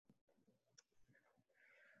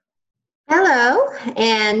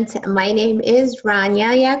and my name is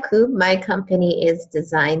Rania Yakub. My company is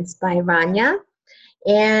Designs by Rania,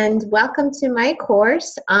 and welcome to my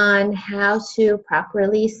course on how to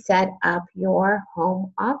properly set up your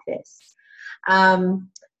home office. Um,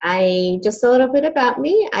 just a little bit about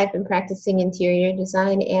me. I've been practicing interior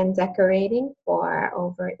design and decorating for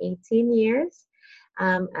over 18 years.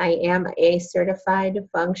 I am a certified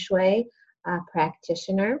feng shui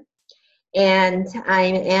practitioner. And I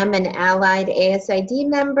am an allied ASID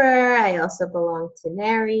member. I also belong to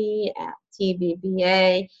NARI,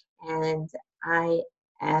 TVBA, and IFSG,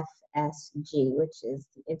 which is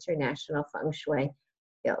the International Feng Shui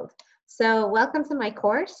Guild. So welcome to my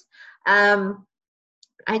course.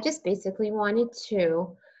 I just basically wanted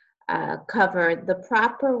to cover the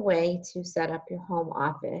proper way to set up your home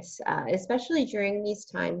office, especially during these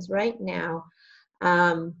times right now.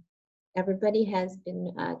 Everybody has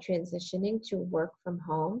been transitioning to work from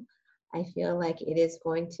home. I feel like it is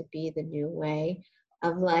going to be the new way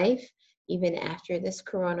of life. Even after this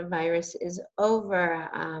coronavirus is over,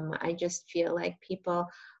 I just feel like people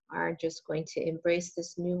are just going to embrace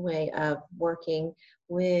this new way of working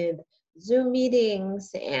with Zoom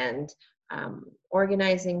meetings and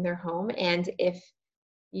organizing their home. And if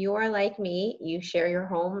you are like me, you share your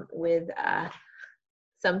home with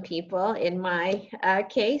some people. In my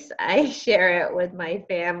case, I share it with my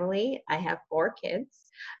family. I have 4 kids.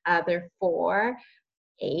 They're 4,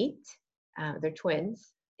 8, they're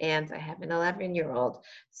twins, and I have an 11-year-old.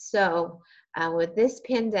 So with this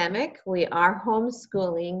pandemic, we are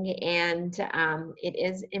homeschooling, and it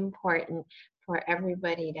is important for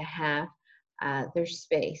everybody to have their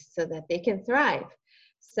space so that they can thrive.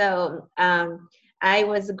 So I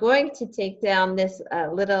was going to take down this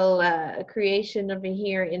little creation over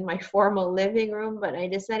here in my formal living room, but I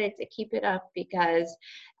decided to keep it up because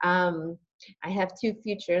I have 2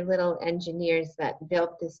 future little engineers that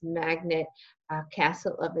built this magnet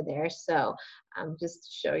castle over there. So just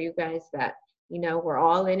to show you guys that, you know, we're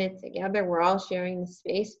all in it together. We're all sharing the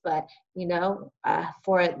space, but, you know,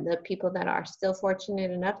 for the people that are still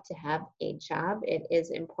fortunate enough to have a job, it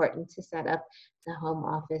is important to set up the home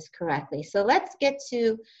office correctly. So let's get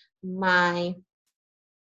to my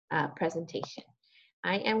presentation.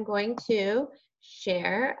 I am going to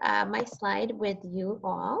share my slide with you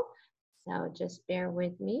all. So just bear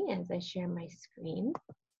with me as I share my screen.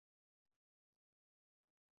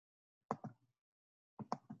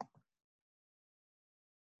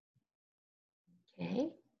 Okay.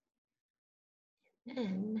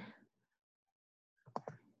 And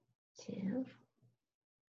 2.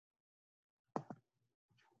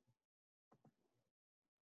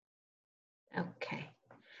 Okay.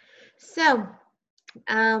 So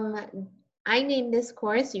I named this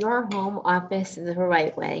course Your Home Office the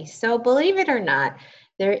Right Way. So believe it or not,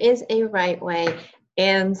 there is a right way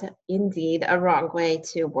and indeed a wrong way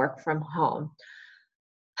to work from home.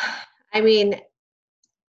 I mean,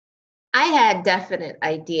 I had definite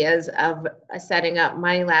ideas of setting up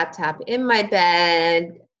my laptop in my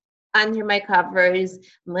bed, under my covers,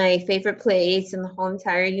 my favorite place in the whole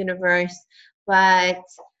entire universe. But,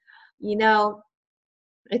 you know,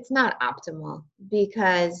 it's not optimal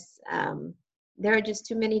because there are just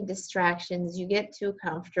too many distractions. You get too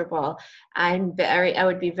comfortable. I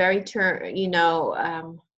would be very,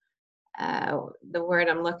 the word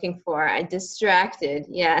I'm looking for, distracted,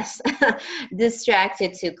 yes,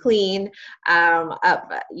 distracted to clean up,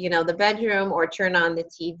 the bedroom or turn on the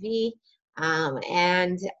TV.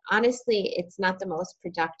 And honestly, it's not the most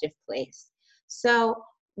productive place. So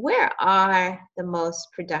where are the most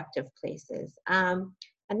productive places?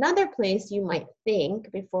 Another place you might think,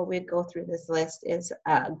 before we go through this list, is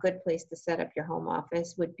a good place to set up your home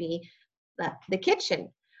office would be the kitchen.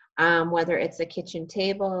 Whether it's a kitchen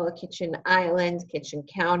table, a kitchen island, kitchen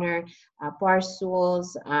counter, bar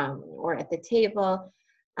stools, or at the table.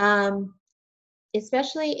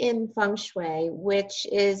 Especially in feng shui, which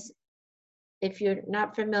is, if you're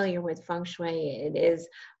not familiar with feng shui, it is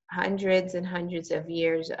hundreds and hundreds of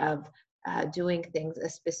years of doing things a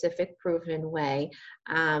specific proven way.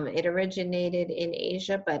 It originated in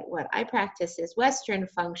Asia, but what I practice is Western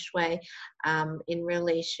feng shui in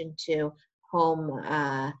relation to home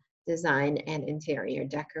design and interior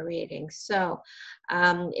decorating. So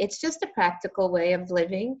it's just a practical way of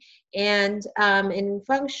living. And in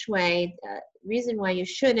feng shui, reason why you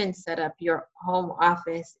shouldn't set up your home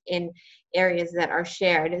office in areas that are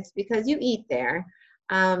shared is because you eat there.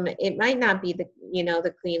 It might not be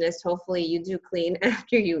the cleanest. Hopefully you do clean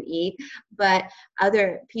after you eat, but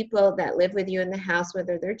other people that live with you in the house,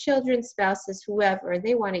 whether they're children, spouses, whoever,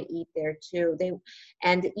 they want to eat there too.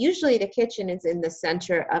 And usually the kitchen is in the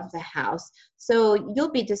center of the house, so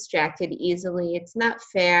you'll be distracted easily. It's not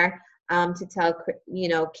fair to tell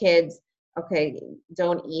kids, okay,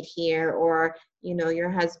 don't eat here, or your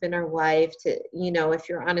husband or wife to, if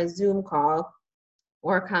you're on a Zoom call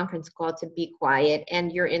or a conference call, to be quiet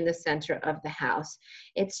and you're in the center of the house.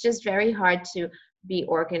 It's just very hard to be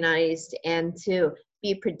organized and to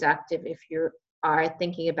be productive if you are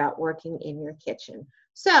thinking about working in your kitchen.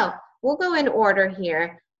 So we'll go in order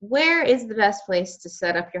here. Where is the best place to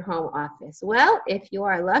set up your home office? Well, if you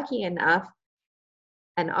are lucky enough,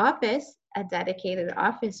 a dedicated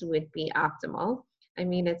office would be optimal. I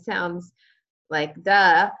mean, it sounds like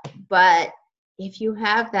duh, but if you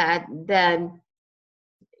have that, then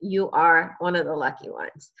you are one of the lucky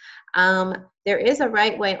ones. There is a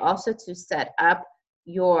right way also to set up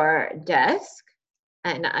your desk,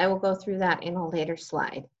 and I will go through that in a later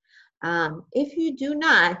slide. If you do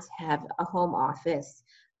not have a home office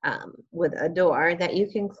with a door that you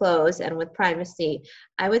can close and with privacy,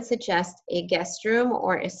 I would suggest a guest room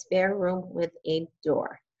or a spare room with a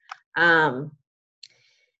door.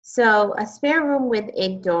 So a spare room with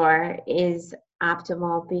a door is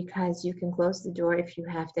optimal because you can close the door if you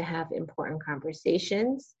have to have important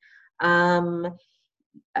conversations. It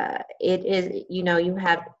is, you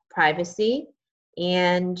have privacy,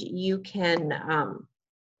 and you can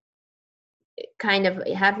kind of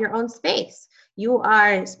have your own space. You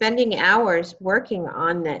are spending hours working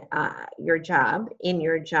on your job,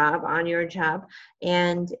 on your job,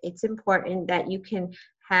 and it's important that you can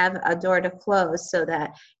have a door to close so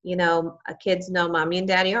that kids know mommy and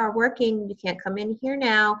daddy are working. You can't come in here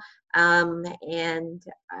now, and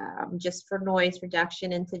just for noise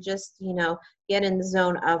reduction, and to just get in the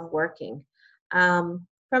zone of working. From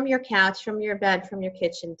your couch, from your bed, from your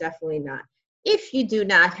kitchen, definitely not. If you do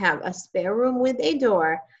not have a spare room with a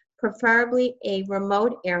door, preferably a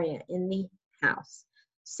remote area in the house.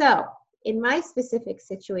 So in my specific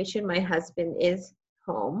situation, my husband is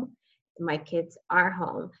home. My kids are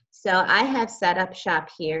home. So I have set up shop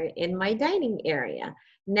here in my dining area.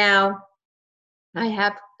 Now,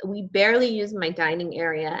 we barely use my dining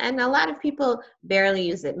area, and a lot of people barely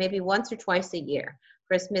use it, maybe once or twice a year.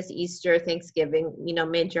 Christmas, Easter, Thanksgiving,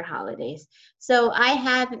 major holidays. So I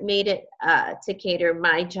have made it to cater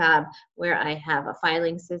my job, where I have a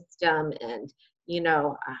filing system and,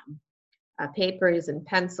 papers and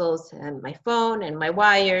pencils and my phone and my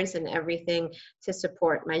wires and everything to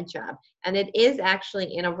support my job. And it is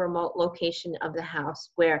actually in a remote location of the house,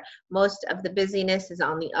 where most of the busyness is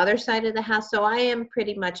on the other side of the house. So I am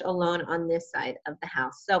pretty much alone on this side of the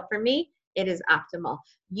house. So for me, it is optimal.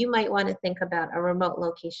 You might want to think about a remote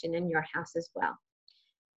location in your house as well.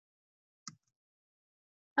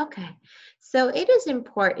 Okay, so it is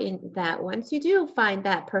important that once you do find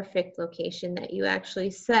that perfect location, that you actually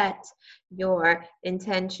set your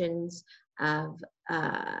intentions of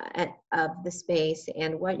the space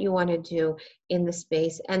and what you want to do in the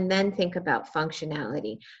space, and then think about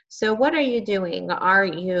functionality. So what are you doing? Are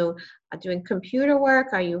you doing computer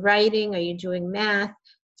work? Are you writing? Are you doing math?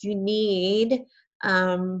 Do you need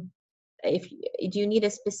do you need a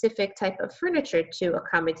specific type of furniture to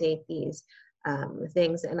accommodate these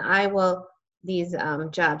things, and these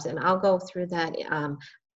jobs, and I'll go through that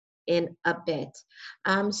in a bit.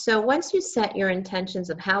 So once you set your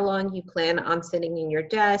intentions of how long you plan on sitting in your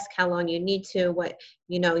desk, how long you need to, what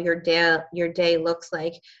your day looks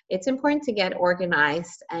like, it's important to get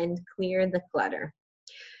organized and clear the clutter.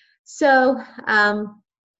 So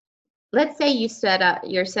let's say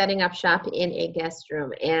you're setting up shop in a guest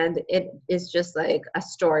room, and it is just like a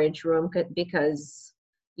storage room because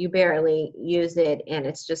you barely use it, and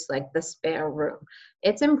it's just like the spare room.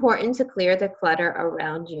 It's important to clear the clutter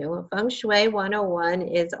around you. Feng Shui 101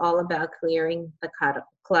 is all about clearing the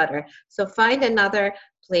clutter. So find another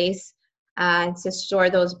place to store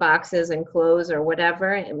those boxes and clothes or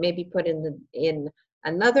whatever, and maybe put in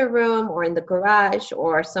another room or in the garage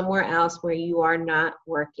or somewhere else where you are not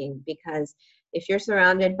working, because if you're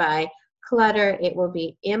surrounded by clutter, it will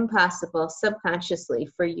be impossible subconsciously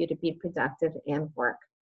for you to be productive and work.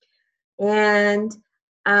 And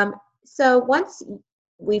so once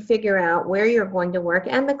we figure out where you're going to work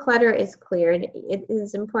and the clutter is cleared, it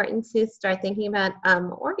is important to start thinking about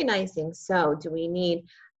organizing. So do we need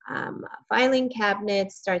filing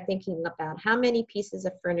cabinets? Start thinking about how many pieces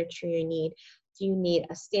of furniture you need. Do you need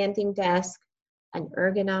a standing desk, an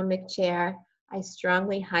ergonomic chair, I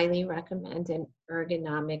strongly, highly recommend an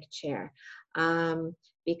ergonomic chair,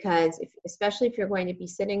 because especially if you're going to be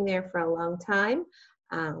sitting there for a long time,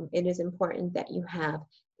 it is important that you have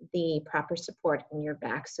the proper support in your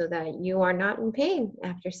back so that you are not in pain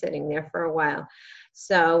after sitting there for a while.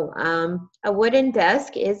 So a wooden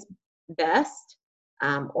desk is best,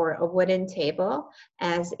 or a wooden table,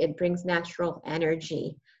 as it brings natural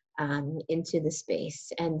energy into the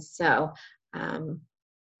space. And so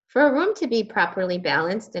for a room to be properly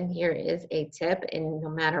balanced, and here is a tip, in no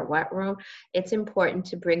matter what room, it's important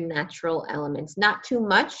to bring natural elements, not too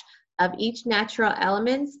much of each natural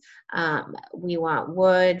elements. We want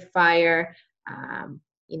wood, fire,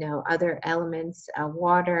 other elements,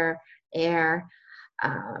 water, air,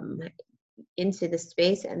 um, into the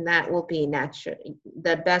space, and that will be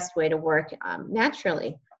the best way to work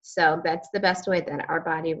naturally. So that's the best way that our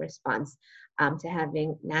body responds to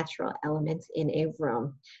having natural elements in a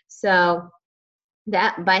room. So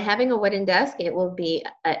that by having a wooden desk, it will be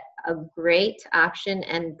a great option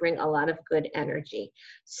and bring a lot of good energy.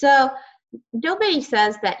 So nobody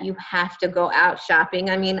says that you have to go out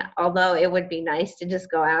shopping. I mean, although it would be nice to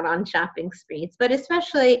just go out on shopping sprees, but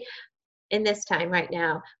especially in this time right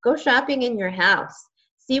now, go shopping in your house.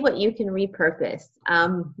 See what you can repurpose.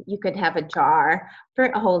 You could have a jar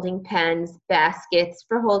for holding pens, baskets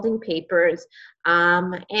for holding papers,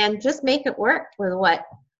 and just make it work with what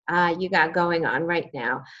you got going on right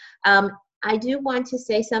now. I do want to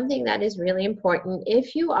say something that is really important.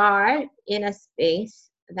 If you are in a space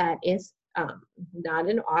that is not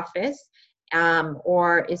an office,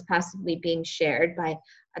 or is possibly being shared by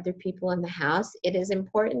other people in the house, it is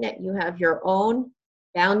important that you have your own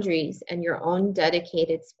boundaries and your own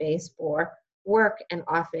dedicated space for work and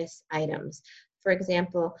office items. For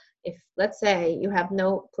example, if let's say you have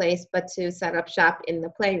no place but to set up shop in the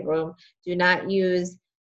playroom, do not use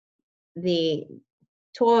the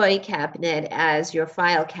toy cabinet as your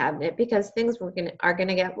file cabinet, because things are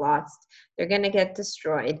gonna get lost. They're gonna get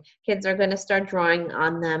destroyed. Kids are gonna start drawing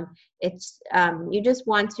on them. It's you just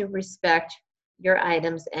want to respect your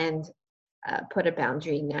items and put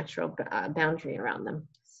a natural boundary around them.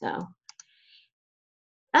 So,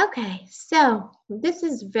 okay, so this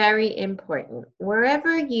is very important.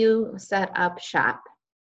 Wherever you set up shop,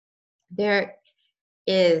 there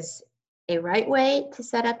is a right way to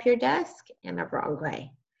set up your desk and a wrong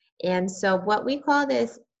way. And so what we call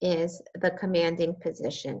this is the commanding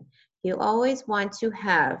position. You always want to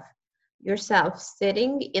have yourself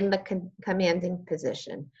sitting in the commanding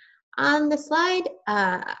position. On the slide,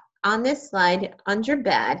 on this slide, under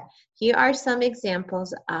bed, here are some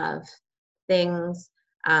examples of things,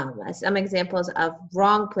 some examples of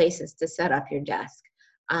wrong places to set up your desk.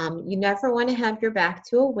 You never want to have your back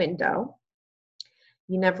to a window.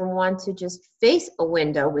 You never want to just face a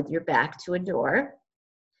window with your back to a door.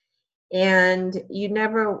 And you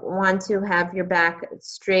never want to have your back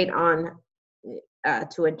straight on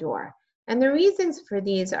to a door. And the reasons for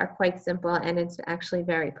these are quite simple, and it's actually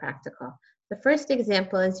very practical. The first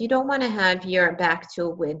example is you don't want to have your back to a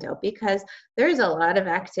window because there's a lot of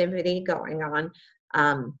activity going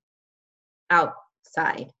on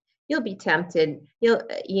outside. You'll be tempted,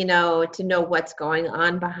 to know what's going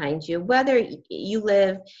on behind you, whether you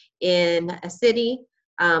live in a city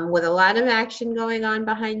with a lot of action going on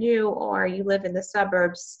behind you, or you live in the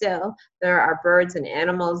suburbs. Still, there are birds and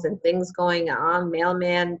animals and things going on,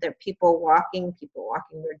 mailman, there are people walking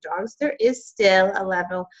their dogs. There is still a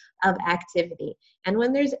level of activity. And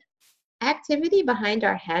when there's activity behind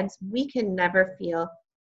our heads, we can never feel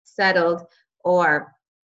settled, or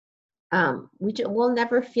we'll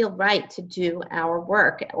never feel right to do our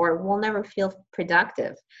work, or we'll never feel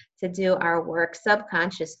productive to do our work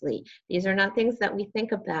subconsciously. These are not things that we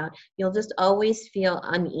think about. You'll just always feel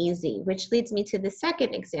uneasy, which leads me to the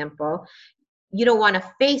second example. You don't want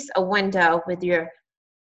to face a window with your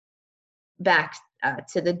back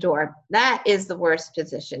to the door. That is the worst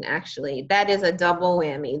position, actually. That is a double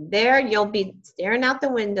whammy. There you'll be staring out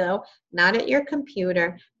the window, not at your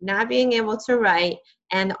computer, not being able to write,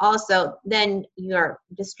 and also then you're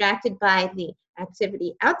distracted by the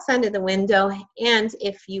activity outside of the window. And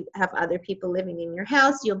if you have other people living in your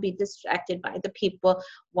house, you'll be distracted by the people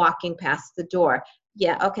walking past the door.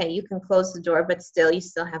 Yeah, okay, you can close the door, but still, you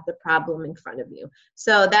still have the problem in front of you.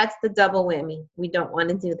 So that's the double whammy. We don't want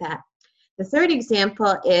to do that. The third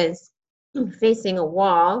example is facing a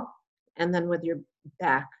wall and then with your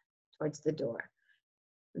back towards the door.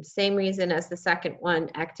 The same reason as the second one,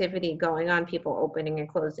 activity going on, people opening and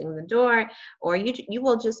closing the door, or you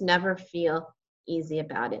will just never feel easy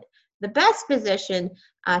about it. The best position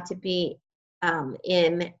to be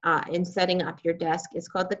in setting up your desk is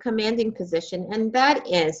called the commanding position, and that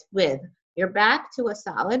is with your back to a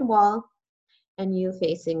solid wall and you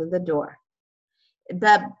facing the door.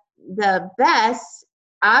 The best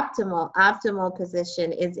optimal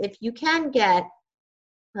position is if you can get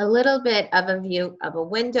a little bit of a view of a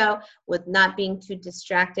window with not being too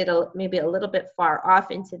distracted, maybe a little bit far off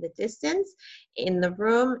into the distance in the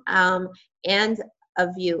room, and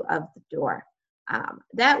a view of the door.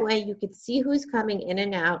 That way you could see who's coming in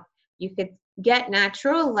and out. You could get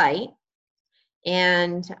natural light,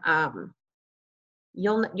 and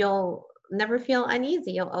you'll never feel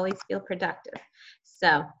uneasy. You'll always feel productive.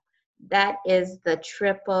 So that is the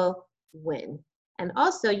triple win. And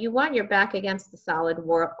also, you want your back against the solid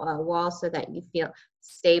wall so that you feel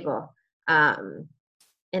stable.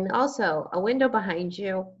 And also, a window behind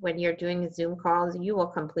you when you're doing Zoom calls, you will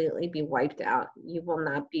completely be wiped out. You will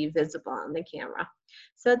not be visible on the camera.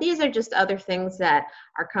 So these are just other things that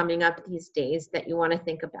are coming up these days that you want to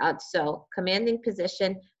think about. So commanding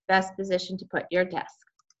position, best position to put your desk.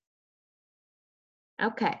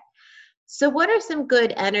 Okay. So what are some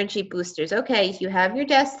good energy boosters? Okay, you have your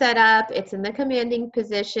desk set up, it's in the commanding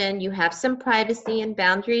position, you have some privacy and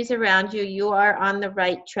boundaries around you, you are on the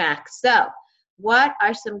right track. So what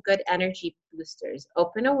are some good energy boosters?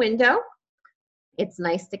 Open a window. It's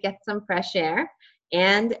nice to get some fresh air,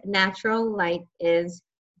 and natural light is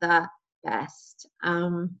the best. I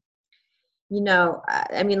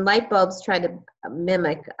mean, light bulbs try to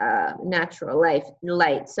mimic natural light.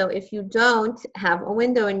 So if you don't have a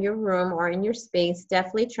window in your room or in your space,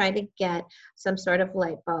 definitely try to get some sort of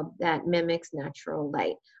light bulb that mimics natural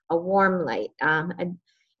light, a warm light.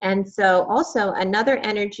 And so also another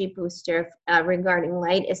energy booster regarding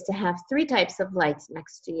light is to have 3 types of lights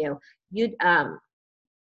next to you.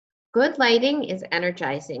 Good lighting is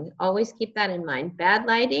energizing. Always keep that in mind. Bad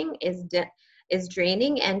lighting is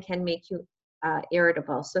draining and can make you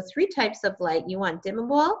irritable. So 3 types of light. You want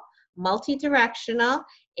dimmable, multi-directional,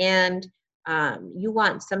 and you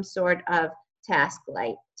want some sort of task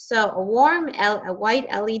light. So a white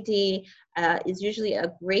LED is usually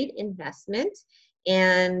a great investment,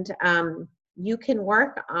 and you can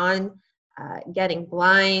work on getting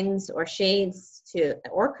blinds or shades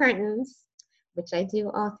or curtains, which I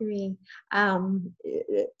do all 3,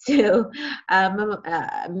 to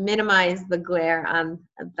minimize the glare on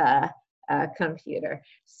the computer.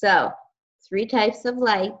 So 3 types of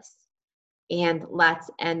lights and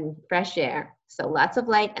fresh air. So lots of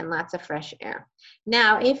light and lots of fresh air.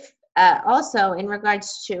 Now, if also in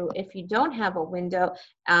regards to if you don't have a window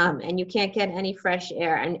and you can't get any fresh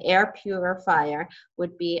air, an air purifier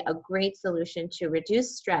would be a great solution to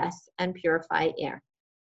reduce stress and purify air.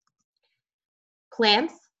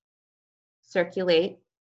 Plants circulate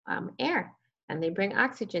air, and they bring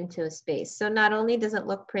oxygen to a space. So not only does it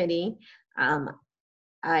look pretty,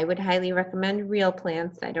 I would highly recommend real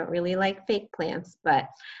plants. I don't really like fake plants, but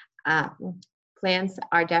plants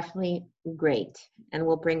are definitely great and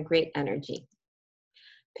will bring great energy.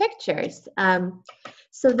 Pictures.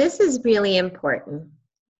 So this is really important.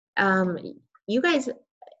 You guys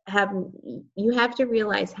have to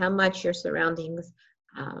realize how much your surroundings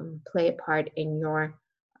play a part in your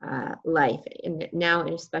life, and now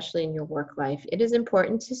and especially in your work life. It is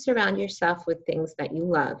important to surround yourself with things that you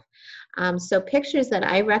love. So pictures that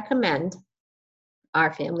I recommend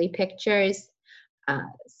are family pictures,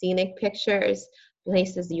 scenic pictures,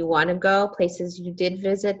 places you want to go, places you did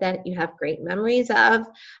visit that you have great memories of.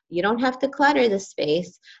 You don't have to clutter the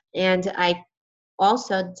space. And I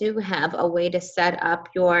also do have a way to set up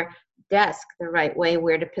your desk the right way,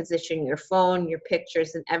 where to position your phone, your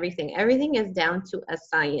pictures, and everything. Everything is down to a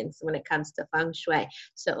science when it comes to feng shui.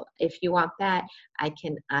 So if you want that, I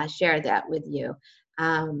can share that with you.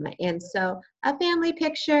 And so a family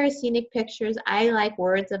picture, scenic pictures, I like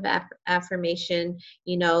words of affirmation,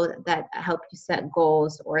 that help you set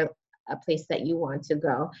goals or a place that you want to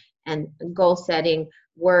go. And goal setting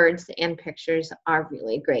words and pictures are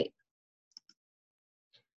really great.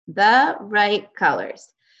 The right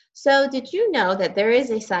colors. So did you know that there is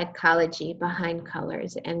a psychology behind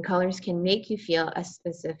colors, and colors can make you feel a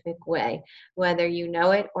specific way, whether you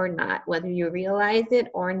know it or not, whether you realize it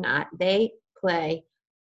or not, they play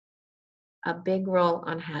a big role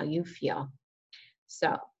on how you feel.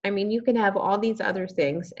 So, you can have all these other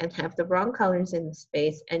things and have the wrong colors in the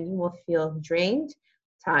space, and you will feel drained,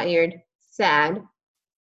 tired, sad.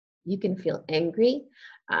 You can feel angry,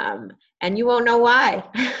 and you won't know why.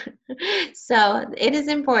 So it is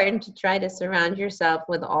important to try to surround yourself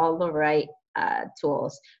with all the right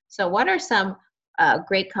tools. So what are some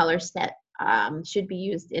great colors that should be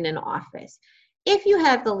used in an office? If you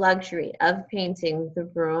have the luxury of painting the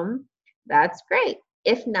room, that's great.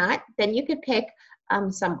 If not, then you could pick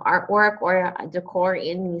some artwork or a decor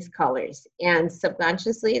in these colors, and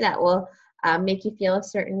subconsciously that will make you feel a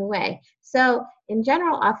certain way. So, in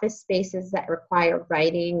general office spaces that require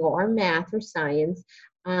writing or math or science,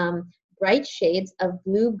 um, bright shades of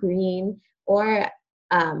blue, green, or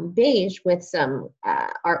beige with some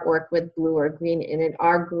artwork with blue or green in it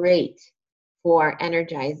are great for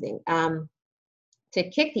energizing. To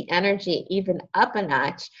kick the energy even up a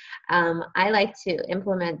notch, I like to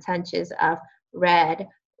implement touches of red,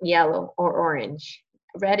 yellow, or orange.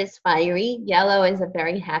 Red is fiery, yellow is a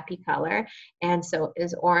very happy color, and so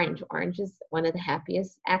is orange. Orange is one of the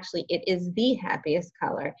happiest, actually, it is the happiest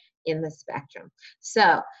color in the spectrum.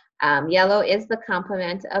 So, yellow is the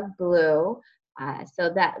complement of blue. So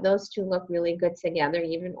that those two look really good together.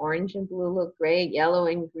 Even orange and blue look great. Yellow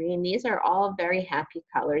and green, these are all very happy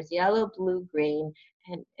colors. Yellow, blue, green,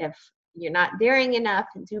 and if you're not daring enough,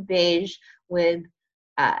 do beige with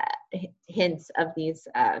uh, hints of these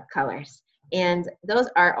colors. And those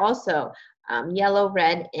are also yellow,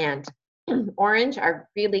 red, and orange are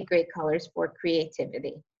really great colors for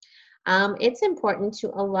creativity. It's important to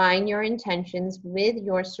align your intentions with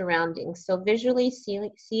your surroundings. So visually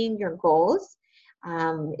seeing your goals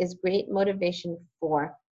is great motivation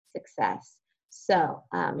for success. So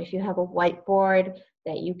if you have a whiteboard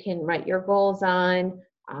that you can write your goals on,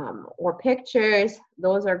 or pictures,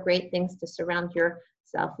 those are great things to surround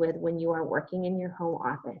yourself with when you are working in your home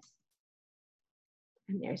office.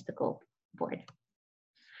 And there's the goal board.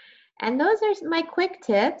 And those are my quick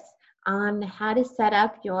tips on how to set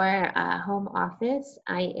up your home office.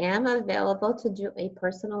 I am available to do a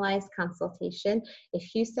personalized consultation.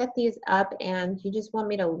 If you set these up and you just want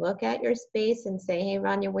me to look at your space and say, hey,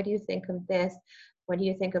 Rania, what do you think of this? What do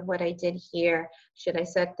you think of what I did here? Should I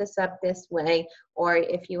set this up this way? Or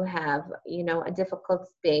if you have, a difficult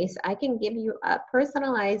space, I can give you a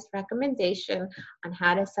personalized recommendation on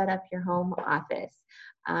how to set up your home office.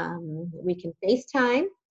 We can FaceTime.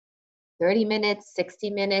 30 minutes,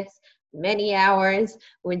 60 minutes, many hours.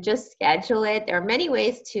 We just schedule it. There are many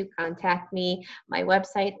ways to contact me. My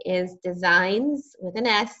website is designs with an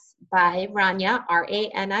S by Rania,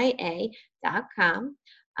 RANIA.com.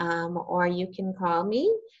 Or you can call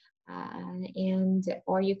me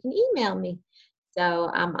or you can email me. So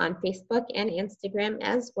I'm on Facebook and Instagram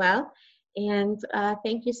as well. And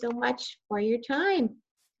thank you so much for your time.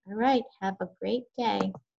 All right, have a great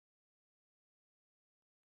day.